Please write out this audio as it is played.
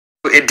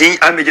edin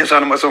ameje so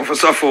no so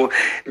fosofo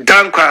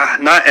dankwa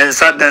na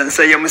ensa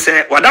dansa yem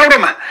se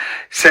wadawroma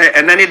se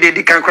enane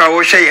de kankwa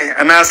wo hye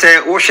ana se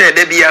wo hye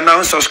da bia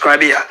na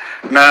subscribe ya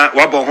na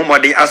wabo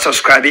homode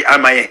subscribe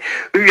amaye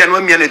wiya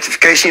no mia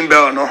notification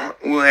bell no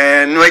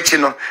no achi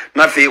no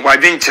na fe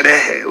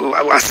wadwenkyere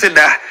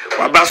waseda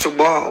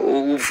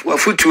wabasobo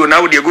wafutuo na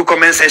wo de go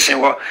comment section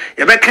wo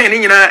ye be kan ni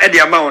nyina e de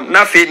ama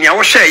na fe nia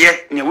wo hye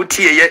ye nia wo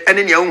tie ye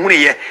ene nia wo hunu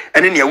ye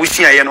ene nia wo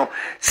sua ye no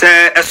se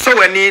eso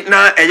wani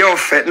na eye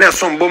ofe na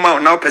eso mboma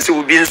na opese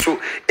obi nso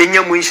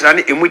enya mu nhira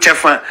ne emu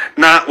chefa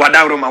na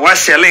wadawroma wa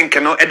share link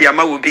no e de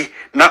ama obi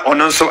na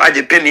ono nso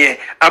age penie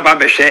aba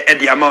behwe e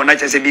de ama na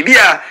chese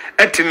bibia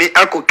etumi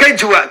ako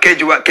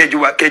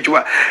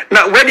kejuwa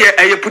na we de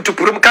eye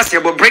putupurum kase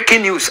bo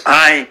breaking news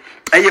aye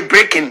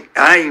breaking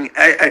I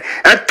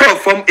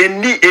talk from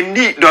any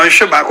don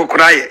shoba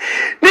kokoraye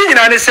ni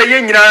nyina ne say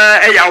ye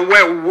nyina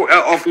aware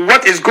of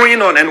what is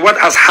going on and what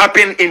has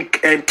happened in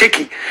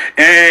Turkey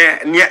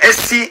near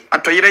SC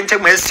atoyere nche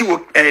ma SC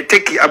wo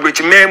Turkey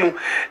abrochimemu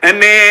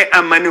ene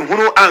amane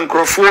huru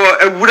ankrofo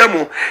awura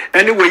mu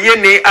ene we ye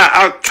ne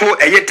ato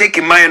eye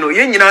Turkey man no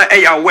ye nyina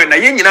aware na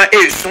ye nyina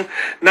esu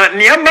na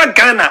niamba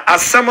Ghana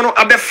asam no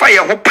abefa ye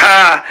ho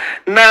pa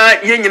na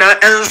ye nyina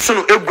enso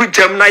no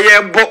egujam na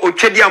ye bo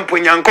otwedi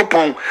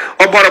Nyankopon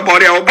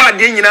oborobore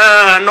obade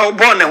nyina na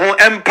obo ne ho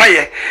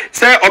empire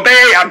se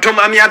obeye adom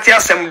amiate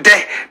asem de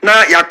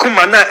na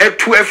yakoma na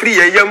atu afri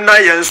yeyam na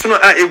yenso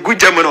a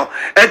egujam no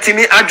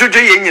atimi adwojo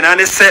ye nyina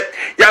ne se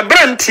ya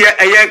brantie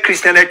eye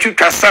Christian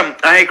atwasam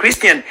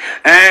Christian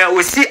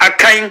we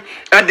akan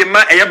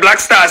adema eye Black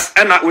Stars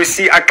and we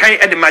see akan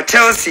adema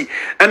Chelsea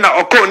and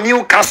oko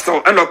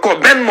Newcastle and oko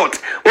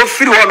Bournemouth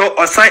ofiri ho no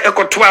osan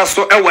ekoto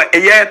aso ewa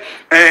eye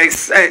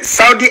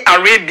Saudi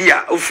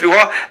Arabia ofiri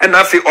ho and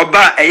afi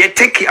ba eye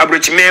Turkey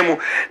abrochimemu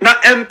na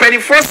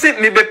emperiforce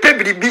me be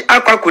pebiribi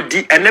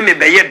akwakodi ene me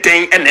be ye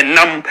den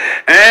enenam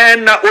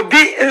na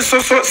obi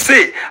nsoso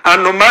se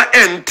anoma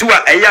entu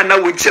a eye na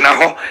wogina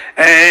ho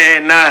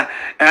na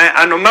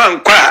anoma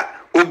nkwa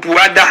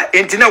obuada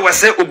entina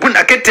wase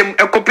obuna ketem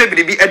ekope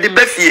biribi ede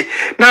bafie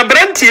na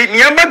brantie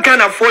niamba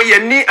Ghana fo ye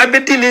ni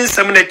abedi ni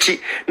nsam na chi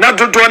na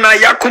dodo na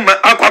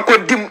yakoma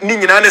akwakodim ni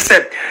nyina ne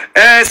se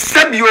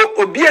sabio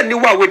obi ani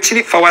wa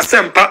wachiri fa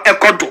wasempa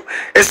ekodo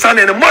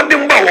esane ne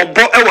modem ba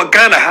wobo ewo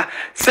Ghana ha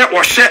se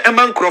wo hye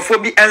emankrofo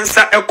bi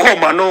ensa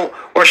ekoma no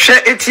o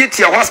hye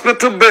etietia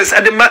hospital bills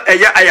adema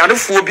eya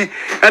ayarefo bi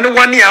ene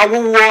wani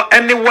awowo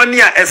ene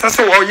wani a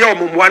esase wo ye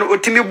omumwa no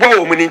otimi bo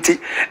wo muninti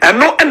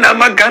eno na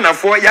ma Ghana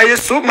fo ya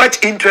so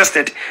much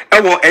interested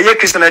ewo eye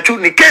Christian Atsu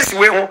ni case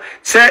we ho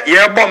se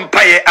ye bom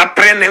paye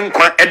apre ne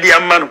nkwa ede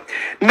amano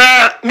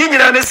na ni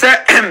nyina ne se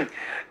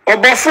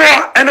obofo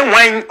ene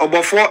wan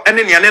obofo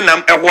ene ne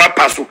nam eho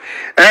apaso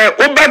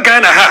oba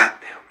Ghana ha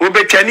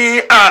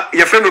obetwani a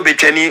ye friend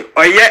obetwani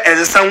oye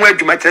ensanwa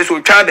adwuma kire so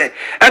twabe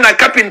na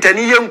carpenter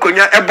ni ye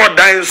nkonya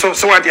ebodan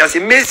so what ya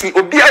say Messi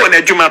obi a wona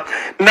adwuma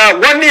na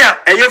one a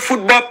eye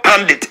football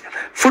pundit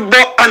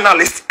football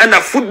analyst and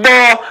a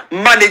football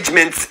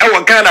management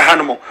ewa Ghana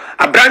hanmo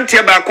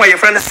abrantie ba kwa ye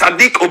friend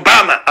Saddick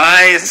Obama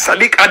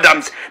Saddick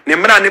Adams ne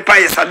mra ne pa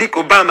ye Saddick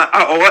Obama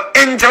or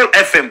Angel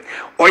FM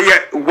or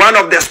one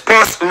of the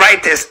sports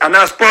writers and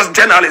sports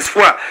journalists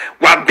for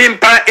wa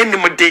bimpa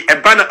enimode e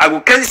bana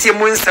agukansie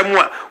mu nsam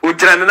a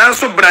ojirana na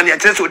so brane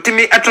akire so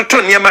timi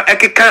atoto niema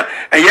ekeka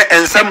eye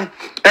ensam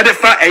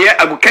edefa eye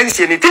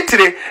agukansie ni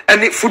titire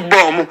ani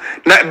football mu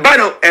na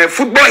bana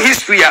football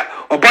history a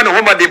obana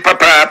homa de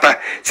papa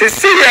se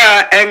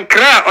sia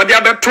enkra ode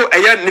abeto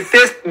eye ni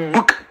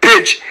Facebook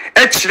page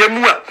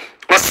echiremu a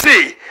o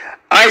say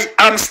I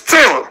am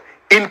still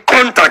in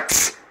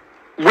contact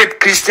with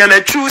Christian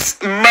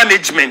Atsu's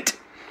management.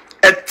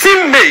 A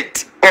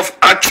teammate of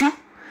Atsu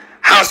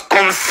has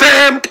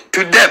confirmed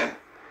to them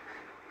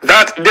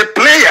that the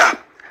player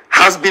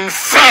has been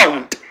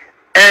found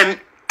and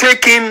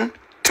taken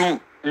to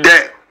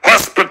the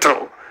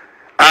hospital.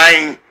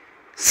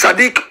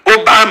 Saddick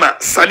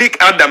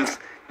Adams,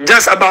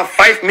 just about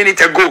 5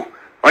 minutes ago.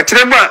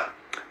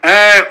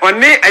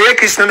 Oni aye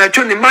Christian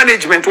Atsu ni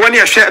management woni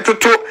a hwe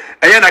toto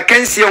aye na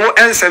kansie ho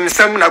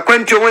ensensam na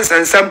kwantio ho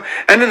ensensam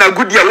ene na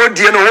gudia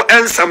wodie no ho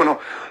ensam no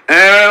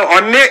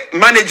oni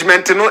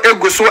management no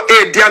eguso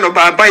edia no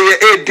baba ye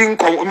edin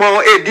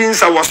komo edin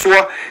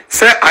sawoso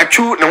se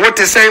Atsu na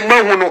wote sai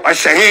mahu no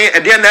ahye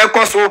ede na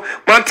ekoso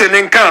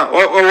mantene nka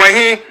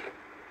owahi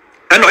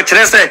ene o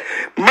kire se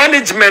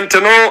management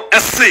no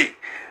ese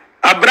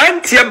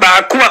abrantie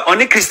ba ko a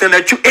oni Christian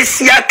Atsu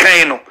esia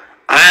kan no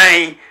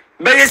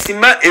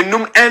Bayesima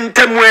enum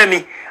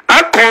entemweni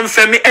a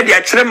confirm e de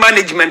akire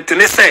management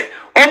ne say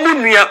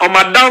omunua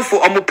omadanfo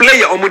omu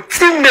player omu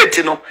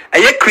teammate no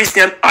eye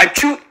Christian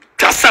Atsu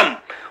tasam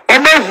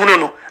omahunu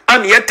no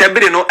am ye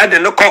tebere no e de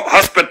no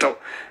hospital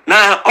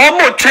na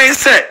omo twen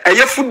say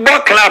eye football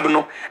club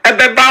no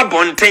ebeba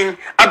bonten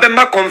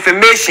abema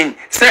confirmation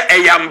say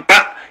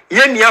eyampa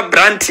yenia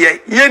brantie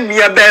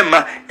yenia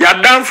bema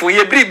yadanfo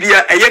ye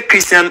bribia eye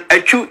Christian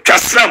Atsu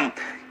tasam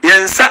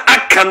yensa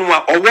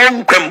akanwa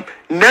owonkwam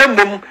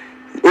Nemum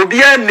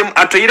obia nim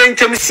atoyire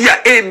nkyem si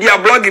a bia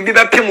blog bi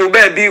bepem wo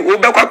ba bi wo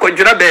bekwa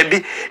kwadwura ba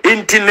bi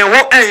enti ne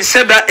ho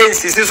enhyeda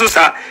ensisi so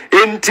sa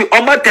enti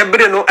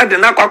omatebre no ede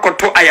na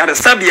kwakoto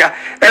ayaresabia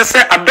ese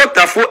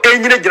adoctorfo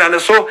enyire gina ne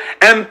so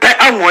empe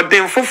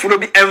anwoden foforo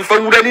bi emfa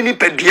wura ni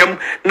nipaduam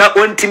na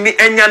ontimi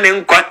enya ne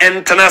nkwa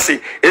entenase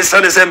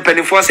esa ne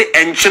sempanifo se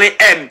enkyene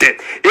ede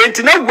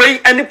enti na wei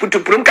ani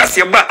putupurum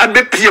kase ba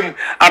abepiem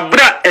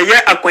abra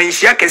eye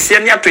akwanhia kese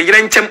ne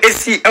atoyire nkyem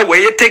esi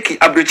eweye teki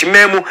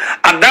abrochimemu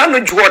adano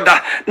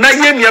juoda na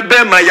yemia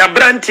bema ya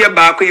brantie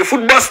baako ye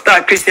football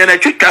star Christian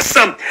Atwitwa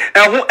Sam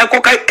eho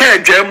ekoka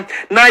kaadwam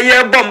na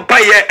ye bompa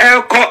ye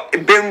eko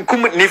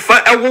benkum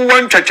nifa ewo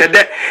won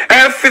twetwede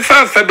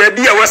fifa fa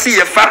baabi a wasi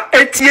ye fa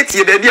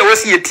etietie baabi a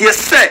wasi ye tie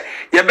se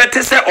ye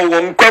bete se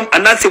owo nkwam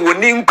anase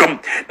woni nkwam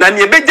na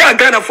ne beja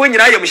Ghana fo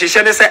nyina ye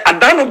mhyehyɛ ne se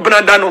adano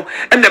brandano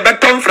ene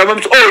beton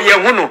from so ye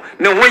hu no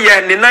ne ho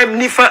ye ne na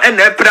nifa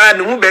ene pra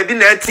ne ho baabi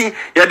na ati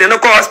ye de no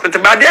ko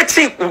hospital ba de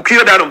chi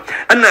ukuyo dano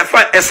ene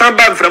fa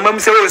esamba from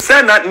se o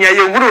se na ne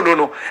ye huru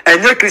no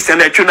enye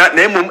Christian Atwuna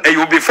na emum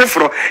eyobi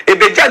foforo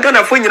ebeja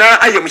Ghana fo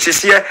nyina aye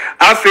mhyehyɛ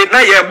afi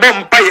na ye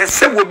bompa ye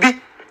se wobi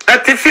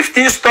at the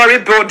 15-story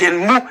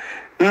building mu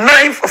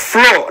 9th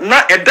floor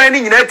na edan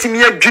nyina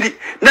timi adwiri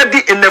na di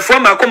enefo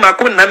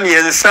mako na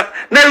miensa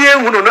na ye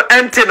hunu no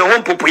ente no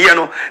hompopoye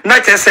no na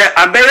kyese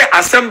abeye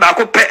asem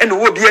baako pe ene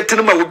wo bi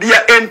atinuma wo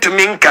bia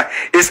entuminka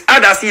is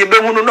others ye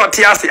behunu no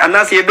tiase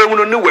anase ye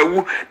behunu ne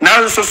wawu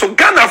na nso so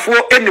Ghanafo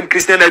enim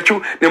Christian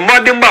Atwu ne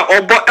modern ba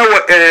obo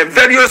ewo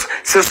various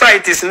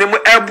societies ne mu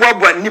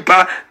eboabo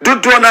nipa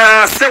dodo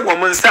na se wo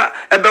munsa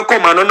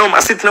ebekoma no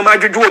masetina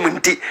madwodwo wo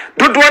munti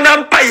dodo na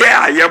mpaye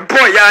aye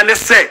boy ya ne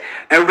se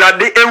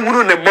Ewurade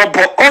ehuru ne bobo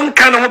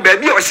onka no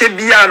baabi o hye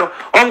bia no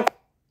on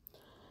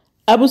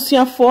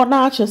abusuafo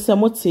na achese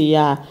mote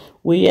ya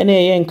we na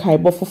ye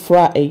nkaibọ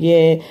foforo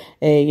eye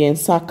yen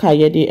saka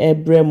ye de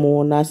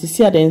ebremu na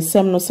sisi ade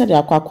nsem no se de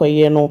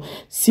akwakoye no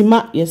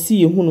sima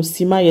yesi yehunu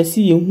sima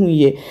yesi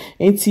yehuye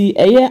enti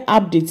eye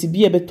update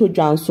bi ebeto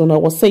dwanso no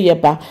wo se ye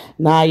ba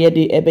na ye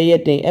de ebeye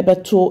den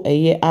ebeto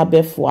eye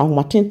abefo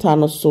ahomatenta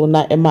no so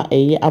na ema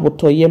eye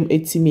abotoyem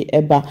etimi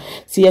eba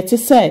si yete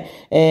se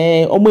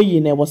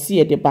omoyi na wo se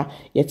ye de ba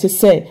yete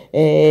se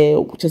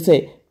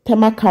chese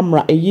tema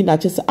camera eyi na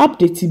chese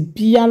update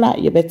biala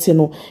yebete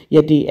no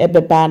yede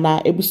ebeba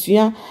na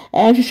ebusua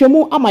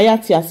hwehwemu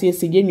amayate ase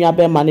se yenua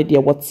be ma ne de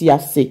wote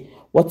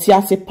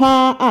ase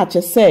pa a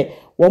chese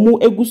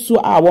womu egusu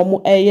a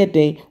womu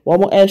eyeden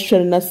womu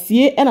ehwere na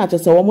sie na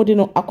chese womu de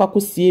no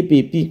akwakosie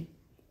bebi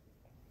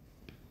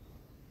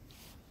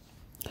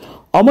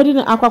omodi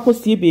na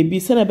akwakosie bebi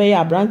se na be ya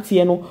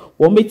abrantie no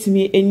wo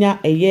metimi enya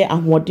eye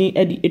ahoden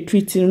edi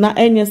etreating na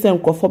enye se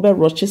nkofo be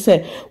roche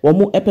se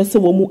womu epese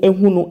womu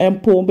ehunu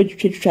empo wo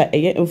betwetwa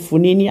eye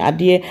mfunini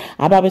ade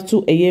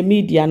ababeto eye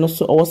media no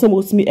so owo se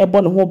mosimi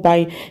ebo ne ho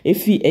ban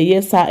efi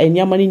eye sa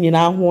enyama ni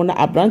nyina ho na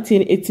abrantie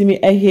no etimi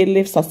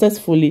ehele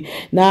successfully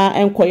na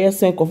enkoye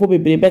se nkofo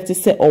bebre beti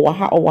se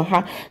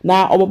owaha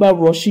na omo be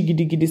roche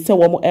gidigidi se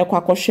womu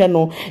ekwakohwe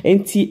no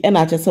enti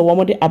ena che se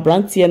womu de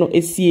abrantie no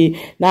esie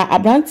na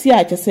abrantie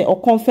a che se o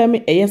confirm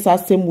eye sa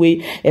same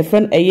way e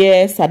friend eye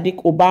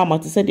Saddick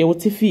Obama to say de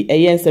wotifi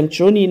eye nsem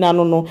troni na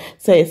no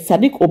say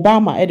Saddick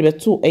Obama e de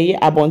beto eye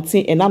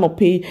abontin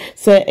enanope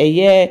say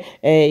eye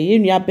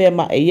yenua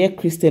bema eye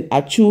Christian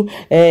Atsu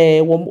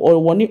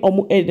woni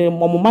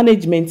omu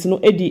management no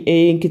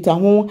edi nkita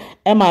ho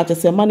e ma che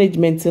say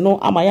management no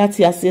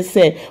amayati ase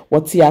say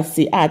woti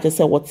ase a che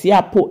say woti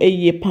apo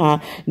eye pa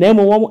na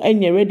emo wo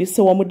enye ready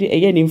say wo de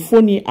eye ni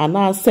mfoni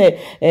ana say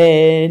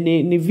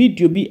ni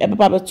video bi e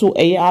baba beto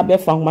eye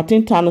abefa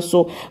matenta no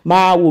so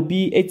ma wo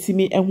bi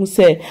etimi ehu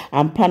se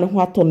ampa ne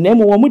ho atom na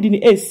mo di ni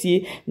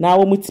esie na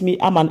wo mutimi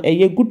aman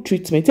eye good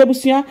treatment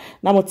ebusua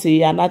na mote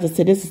ya na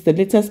say this is the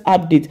latest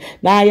update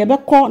na ye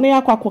bekọ na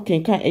yakwa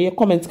kenkan eye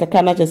comment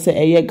kaka na say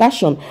eye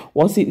gashon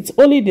was it's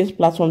only this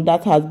platform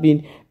that has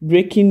been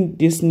breaking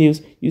this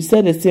news. You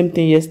said the same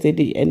thing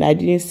yesterday and I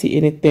didn't see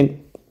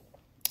anything.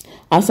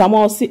 And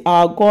someone see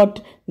our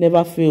God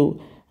never fail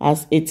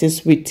as it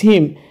is with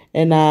him.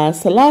 And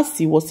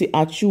Selassie was the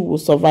Atsu will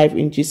survive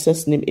in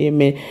Jesus' name,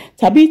 amen.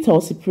 Tabitha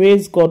was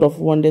praise God of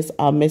wonders,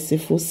 our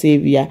merciful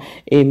Savior,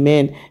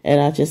 amen.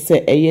 And I just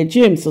say,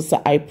 James was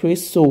I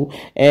praise so.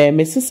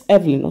 Mrs.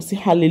 Evelyn was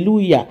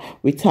hallelujah,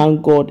 we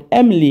thank God.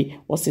 Emily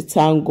was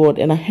thank God,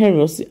 and Henry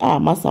was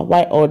Master,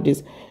 why all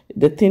this?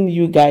 The thing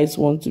you guys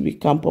want to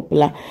become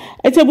popular.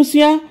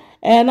 Etebusia.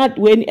 Not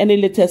when any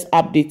latest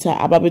update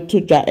about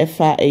toja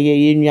efa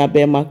yenua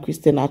bema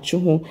Christian Atsu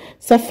ho.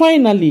 So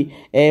finally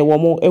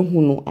womo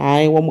ehunu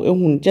womo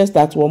ehunu just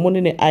that womo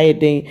ne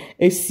ayeden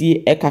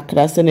esi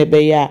ekakra se ne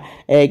be ya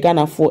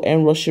Ghana for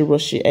en rush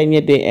enye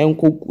de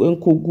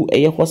enkogu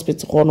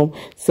hospital hono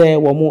se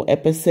womo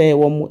epese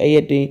womo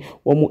eyeden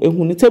womo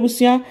ehunu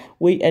tebusia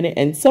we ene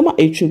ensema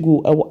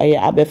etwegu ewo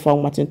abefa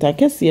matenta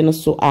kese no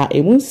so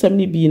emunsem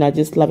ni bi na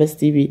just Lovers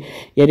TV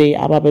yede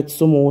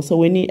ababetso mo so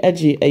weni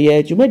agi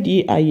jumadi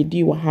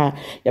ayidi wa ha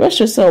ya be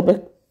hwese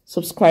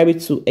subscribe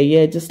to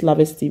Just Love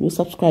Us TV.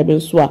 Subscribe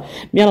and so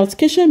me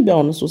notification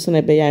bell no so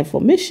send be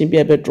information be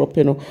ebe drop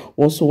no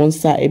once one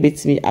sa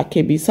ebetimi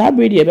akebi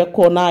sabredi ebe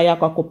call na ya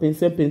kwako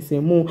pense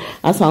mu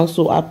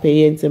asanso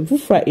apeye ntem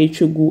fufra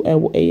etwegu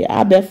ewo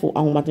abefo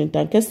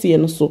ahomatentan kese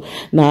no so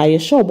na ye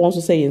show bon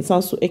so say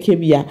yensanso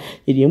ekebia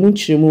ye mu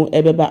nchiremu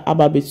ebeba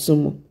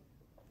ababetumu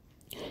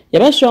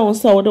yaba show on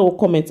sa wo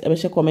comment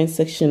ebe comment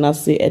section na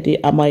say ede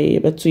amaye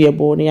ebe to ye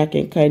bo ne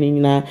yakenkan ni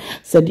na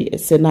sedi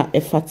se na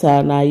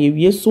efata na ye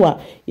wieso a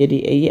ye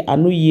de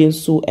anu ye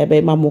nso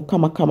ebe mamu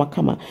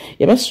kama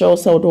yaba show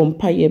sa wo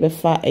mpa ye be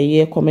fa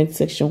comment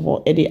section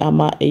ho ede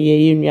ama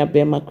ye nua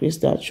be ma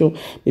crystal show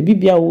bebi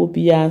bia wo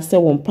bia se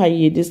wo mpa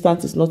ye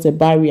distance is not a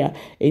barrier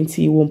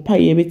enti wo mpa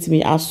ye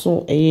betimi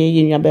aso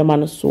ye nua be ma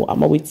no so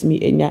ama wetimi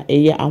enya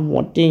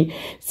ahoden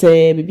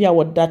se bebi a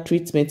wo that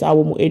treatment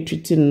awo mo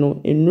treating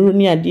no enuru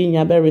ni ade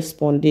nya be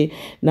responde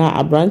na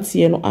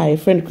abrantie no a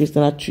friend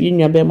Christian atwi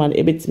nya be man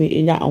ebetimi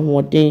enya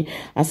ahoden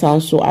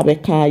asanso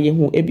abeka ye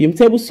hu ebiem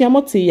tebusu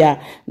amote ya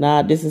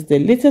na this is the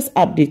latest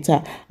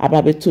update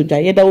ababeto dwa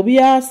yeda obi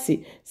asi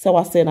se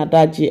wase na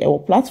daji e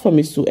platform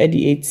isu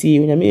edi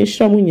 80 nya me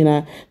ehra mu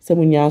nyina se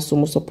munya so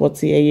mo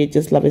support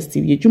Just Love Us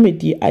TV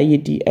jumedi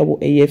ayedi ewo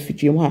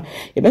fidwem ha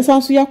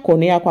ebesanso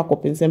yakone yakwa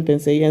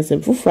kopensempense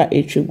yensem fufra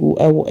etwegu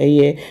ewo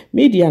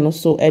media no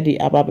so edi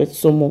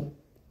ababeto mo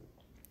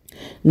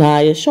na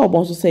ye show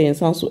bon so say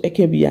yensanso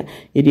ekebia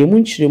ye de mu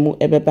nchiremu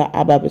ebeba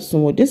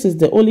ababeso. This is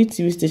the only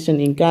TV station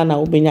in Ghana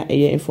obenya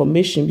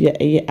information bia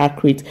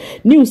accurate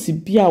news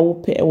bia wo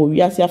pe wo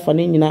wiase afa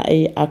ne nyina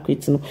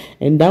accurate no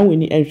and dan we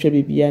ni enhwe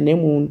bibia na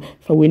mu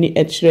fa we ni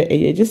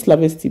ekire Just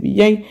Love Us TV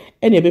yen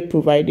ene be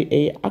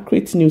provide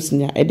accurate news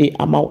nya ede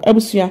amaw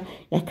ebusua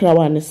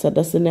yakrawa ne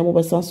sadase ne mo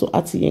besanso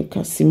ati yen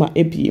kasima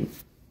ebiem.